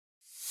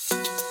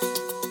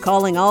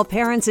Calling all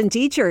parents and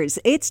teachers,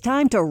 it's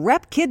time to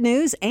rep Kid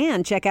News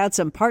and check out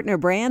some partner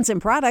brands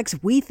and products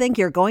we think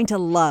you're going to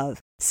love.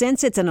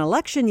 Since it's an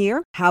election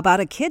year, how about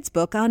a kid's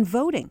book on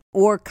voting?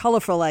 Or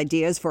colorful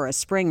ideas for a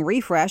spring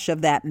refresh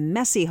of that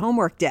messy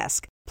homework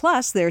desk?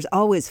 Plus, there's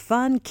always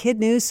fun Kid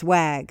News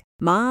swag.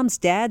 Moms,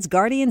 dads,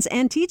 guardians,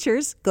 and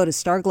teachers, go to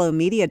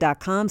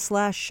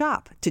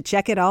starglowmedia.com/shop to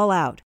check it all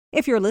out.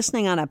 If you're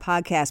listening on a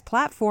podcast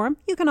platform,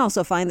 you can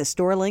also find the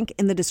store link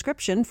in the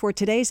description for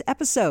today's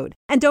episode.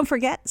 And don't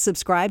forget,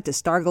 subscribe to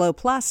Starglow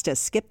Plus to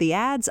skip the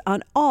ads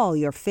on all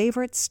your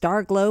favorite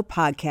Starglow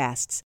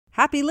podcasts.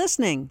 Happy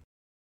listening!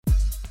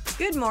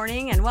 Good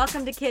morning and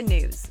welcome to Kid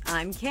News.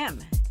 I'm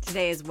Kim.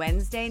 Today is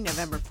Wednesday,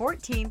 November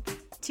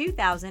 14th,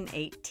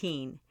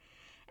 2018.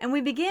 And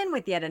we begin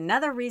with yet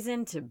another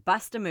reason to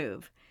bust a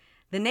move.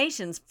 The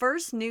nation's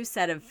first new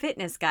set of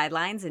fitness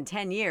guidelines in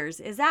 10 years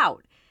is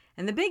out.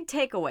 And the big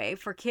takeaway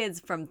for kids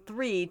from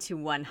 3 to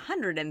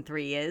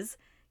 103 is,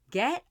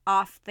 get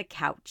off the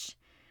couch.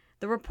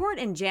 The report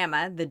in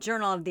JAMA, the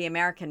Journal of the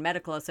American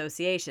Medical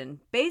Association,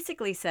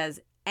 basically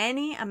says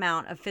any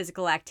amount of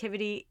physical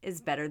activity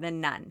is better than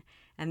none,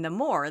 and the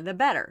more, the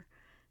better.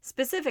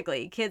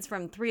 Specifically, kids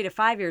from 3 to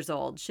 5 years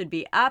old should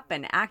be up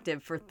and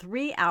active for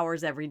 3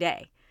 hours every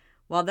day,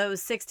 while those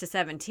 6 to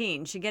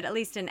 17 should get at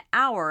least an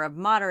hour of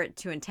moderate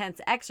to intense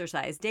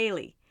exercise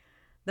daily.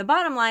 The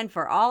bottom line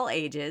for all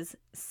ages,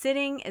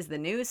 sitting is the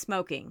new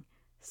smoking,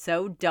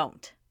 so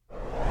don't.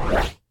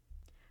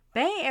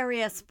 Bay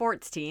Area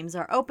sports teams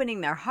are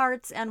opening their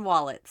hearts and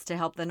wallets to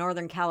help the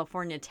Northern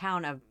California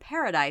town of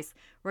Paradise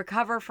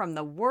recover from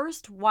the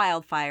worst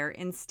wildfire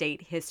in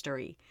state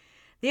history.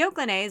 The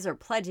Oakland A's are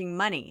pledging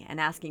money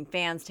and asking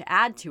fans to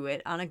add to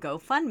it on a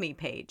GoFundMe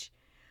page.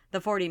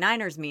 The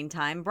 49ers,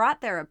 meantime,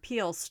 brought their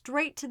appeal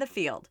straight to the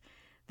field.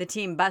 The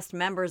team bussed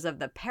members of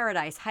the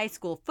Paradise High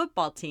School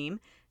football team,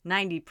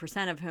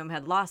 90% of whom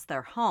had lost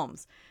their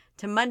homes,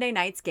 to Monday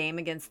night's game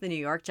against the New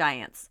York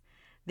Giants.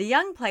 The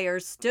young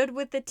players stood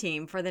with the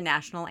team for the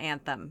national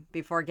anthem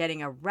before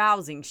getting a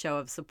rousing show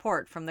of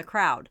support from the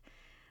crowd.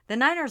 The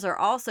Niners are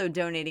also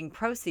donating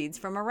proceeds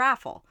from a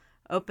raffle,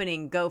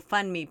 opening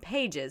GoFundMe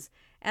pages,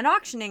 and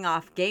auctioning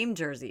off game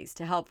jerseys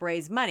to help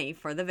raise money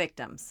for the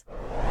victims.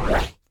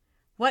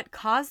 What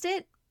caused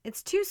it?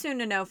 It's too soon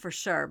to know for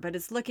sure, but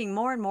it's looking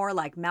more and more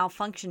like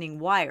malfunctioning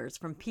wires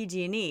from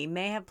PG&E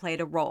may have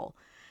played a role.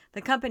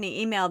 The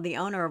company emailed the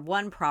owner of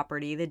one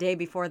property the day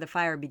before the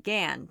fire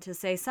began to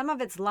say some of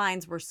its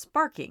lines were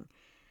sparking.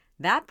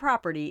 That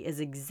property is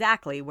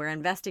exactly where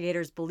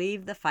investigators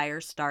believe the fire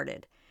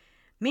started.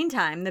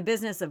 Meantime, the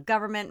business of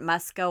government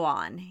must go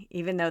on,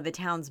 even though the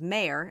town's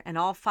mayor and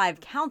all 5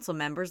 council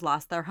members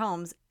lost their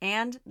homes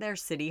and their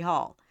city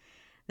hall.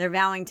 They're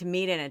vowing to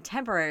meet in a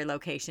temporary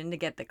location to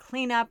get the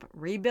cleanup,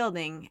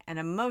 rebuilding, and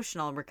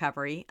emotional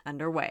recovery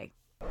underway.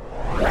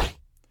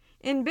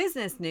 In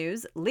business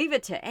news, leave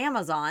it to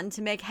Amazon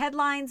to make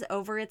headlines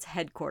over its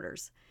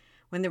headquarters.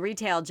 When the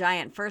retail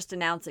giant first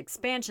announced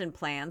expansion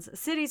plans,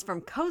 cities from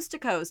coast to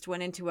coast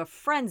went into a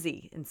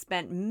frenzy and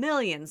spent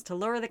millions to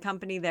lure the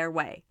company their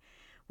way.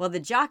 Well, the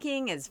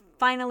jockeying is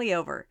finally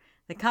over.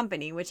 The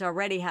company, which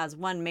already has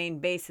one main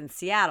base in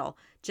Seattle,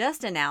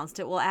 just announced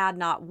it will add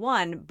not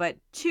 1 but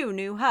 2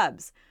 new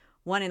hubs,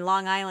 one in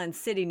Long Island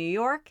City, New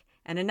York,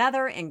 and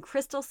another in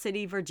Crystal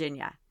City,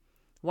 Virginia.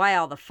 Why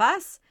all the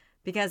fuss?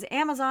 Because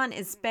Amazon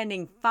is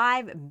spending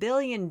 $5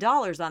 billion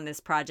on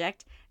this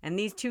project, and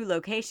these 2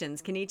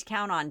 locations can each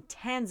count on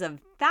tens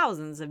of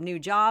thousands of new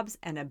jobs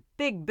and a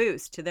big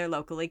boost to their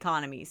local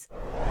economies.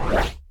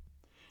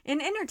 In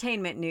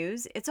entertainment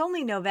news, it's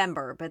only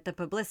November, but the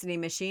publicity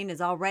machine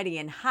is already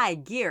in high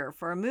gear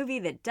for a movie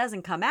that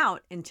doesn't come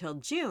out until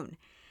June.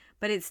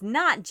 But it's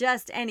not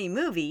just any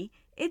movie,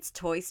 it's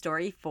Toy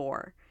Story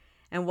 4.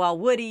 And while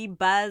Woody,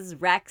 Buzz,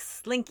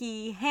 Rex,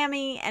 Slinky,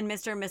 Hammy, and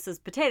Mr. and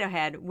Mrs. Potato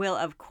Head will,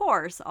 of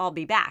course, all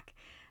be back,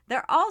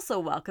 they're also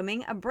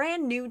welcoming a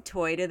brand new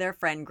toy to their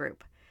friend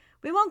group.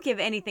 We won't give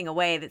anything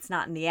away that's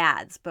not in the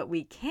ads, but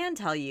we can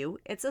tell you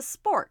it's a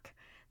spork,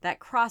 that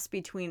cross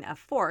between a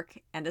fork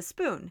and a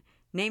spoon,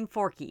 named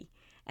Forky.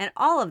 And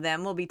all of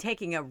them will be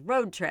taking a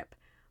road trip.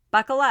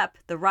 Buckle up,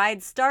 the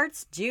ride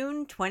starts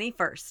June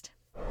 21st.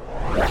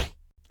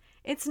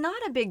 It's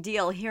not a big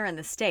deal here in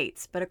the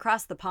States, but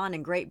across the pond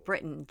in Great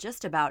Britain,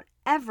 just about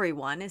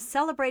everyone is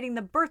celebrating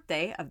the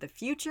birthday of the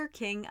future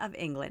King of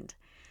England.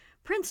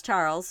 Prince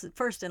Charles,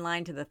 first in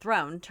line to the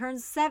throne,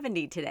 turns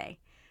 70 today.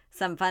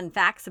 Some fun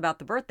facts about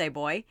the birthday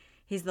boy.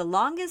 He's the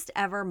longest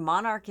ever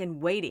monarch in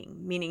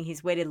waiting, meaning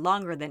he's waited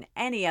longer than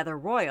any other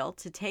royal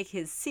to take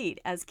his seat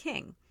as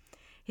king.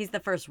 He's the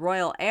first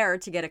royal heir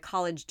to get a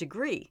college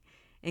degree.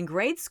 In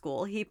grade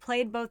school, he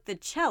played both the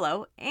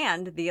cello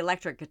and the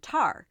electric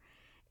guitar.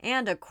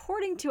 And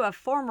according to a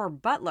former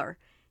butler,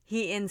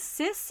 he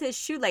insists his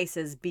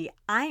shoelaces be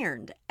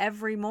ironed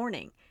every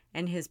morning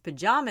and his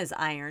pajamas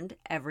ironed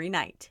every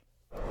night.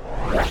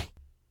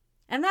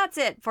 And that's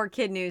it for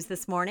Kid News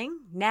this morning.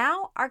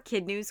 Now, our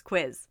Kid News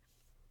quiz.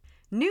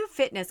 New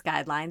fitness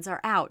guidelines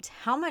are out.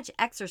 How much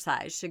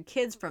exercise should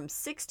kids from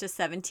 6 to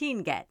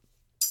 17 get?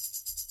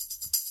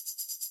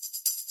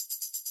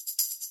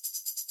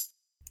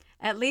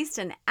 At least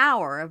an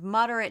hour of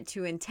moderate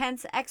to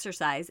intense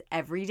exercise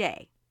every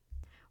day.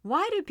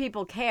 Why do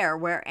people care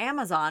where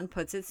Amazon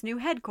puts its new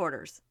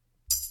headquarters?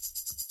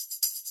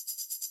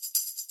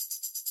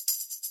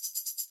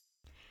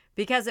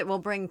 Because it will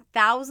bring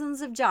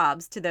thousands of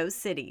jobs to those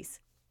cities.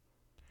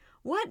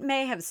 What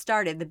may have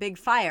started the big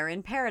fire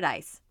in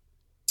Paradise?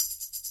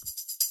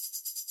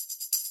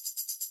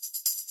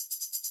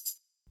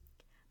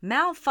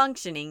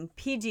 Malfunctioning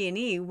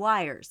PG&E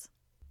wires.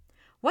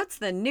 What's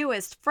the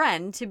newest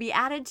friend to be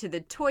added to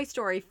the Toy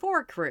Story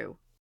 4 crew?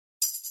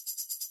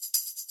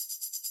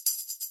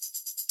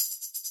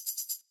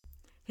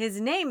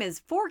 His name is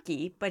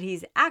Forky, but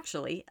he's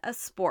actually a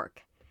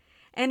spork.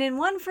 And in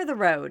One for the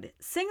Road,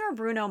 singer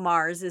Bruno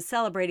Mars is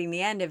celebrating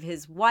the end of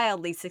his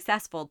wildly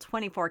successful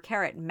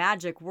 24-karat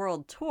Magic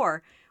World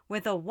Tour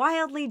with a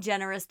wildly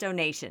generous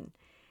donation.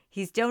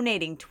 He's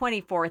donating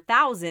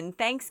 24,000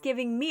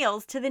 Thanksgiving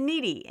meals to the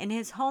needy in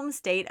his home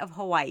state of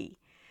Hawaii.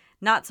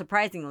 Not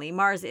surprisingly,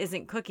 Mars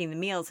isn't cooking the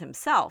meals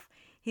himself.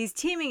 He's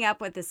teaming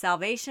up with the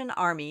Salvation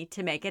Army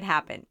to make it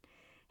happen.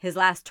 His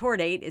last tour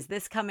date is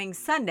this coming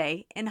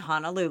Sunday in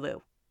Honolulu.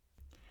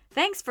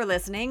 Thanks for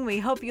listening. We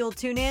hope you'll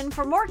tune in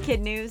for more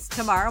kid news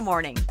tomorrow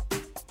morning.